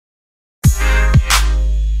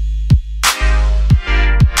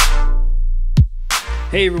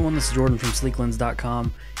Hey everyone, this is Jordan from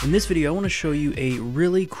sleeklens.com. In this video I want to show you a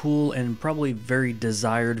really cool and probably very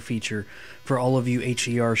desired feature for all of you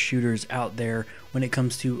HDR shooters out there when it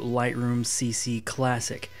comes to Lightroom CC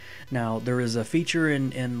Classic. Now there is a feature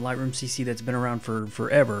in Lightroom CC that's been around for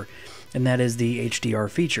forever, and that is the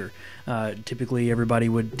HDR feature. Typically everybody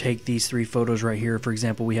would take these three photos right here. For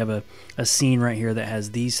example, we have a scene right here that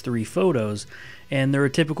has these three photos, and they're a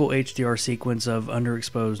typical HDR sequence of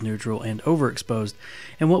underexposed, neutral, and overexposed.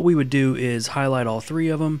 And what we would do is highlight all three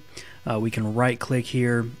of them. We can right click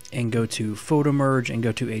here and go to Auto-Merge and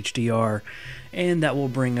go to HDR, and that will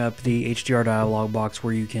bring up the HDR dialog box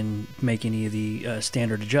where you can make any of the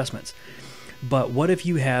standard adjustments. But what if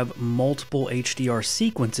you have multiple HDR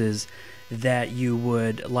sequences that you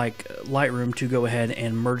would like Lightroom to go ahead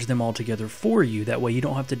and merge them all together for you? That way you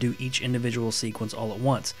don't have to do each individual sequence all at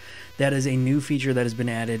once. That is a new feature that has been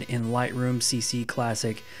added in Lightroom CC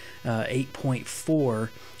Classic 8.4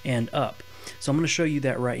 and up. So I'm going to show you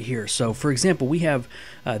that right here. So for example, we have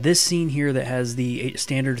this scene here that has the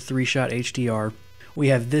standard 3-shot HDR. We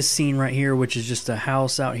have this scene right here, which is just a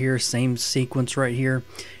house out here, same sequence right here.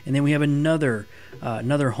 And then we have another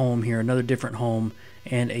home here, another different home,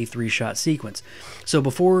 and a 3-shot sequence. So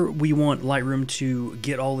before we want Lightroom to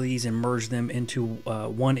get all of these and merge them into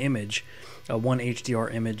one image, one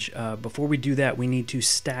HDR image, before we do that, we need to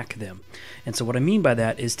stack them. And so what I mean by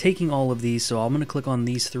that is taking all of these, so I'm going to click on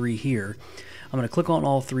these three here. I'm going to click on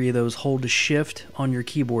all three of those, hold Shift on your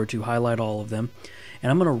keyboard to highlight all of them. And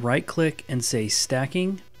I'm going to right click and say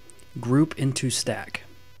stacking, group into stack.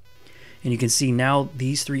 And you can see now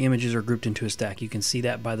these three images are grouped into a stack. You can see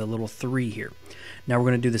that by the little 3 here. Now we're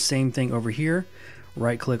going to do the same thing over here.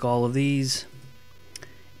 Right click all of these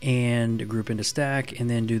and group into stack, and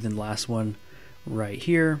then do the last one right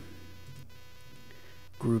here,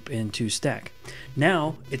 group into stack.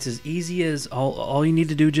 Now it's as easy as all you need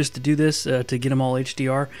to do just to do this to get them all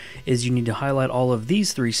HDR is you need to highlight all of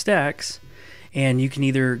these 3 stacks. And you can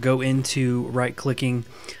either go into right clicking,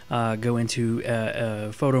 go into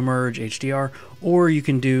Auto-Merge HDR, or you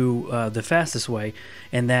can do the fastest way,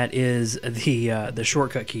 and that is the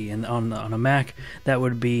shortcut key. And on a Mac, that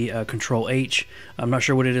would be Control H. I'm not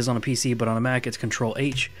sure what it is on a PC, but on a Mac, it's Control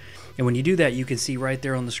H. And when you do that, you can see right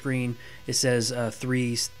there on the screen, it says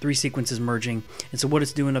three sequences merging. And so what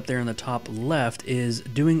it's doing up there in the top left is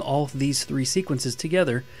doing all of these 3 sequences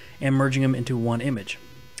together and merging them into one image.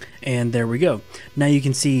 And there we go. Now you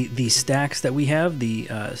can see the stacks that we have, the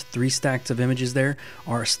 3 stacks of images there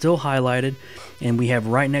are still highlighted, and we have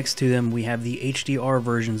right next to them, we have the HDR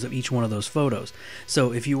versions of each one of those photos.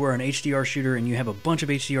 So if you were an HDR shooter and you have a bunch of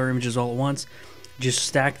HDR images all at once, just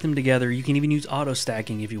stack them together. You can even use auto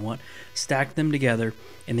stacking if you want. Stack them together,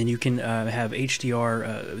 and then you can have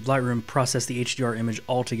Lightroom process the HDR image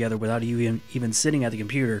all together without you even sitting at the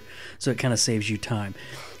computer, so it kind of saves you time.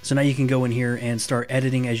 So now you can go in here and start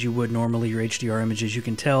editing as you would normally your HDR images. You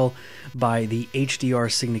can tell by the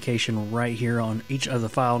HDR signification right here on each of the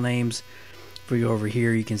file names. If we go over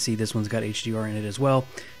here, you can see this one's got HDR in it as well,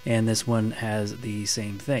 and this one has the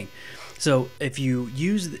same thing. So if you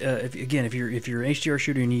use, if you're an HDR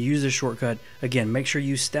shooter and you use this shortcut, again, make sure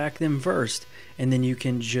you stack them first, and then you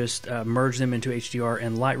can just merge them into HDR,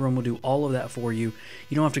 and Lightroom will do all of that for you.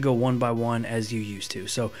 You don't have to go one by one as you used to.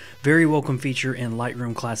 So very welcome feature in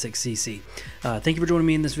Lightroom Classic CC. Thank you for joining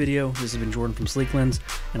me in this video. This has been Jordan from Sleeklens,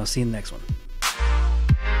 and I'll see you in the next one.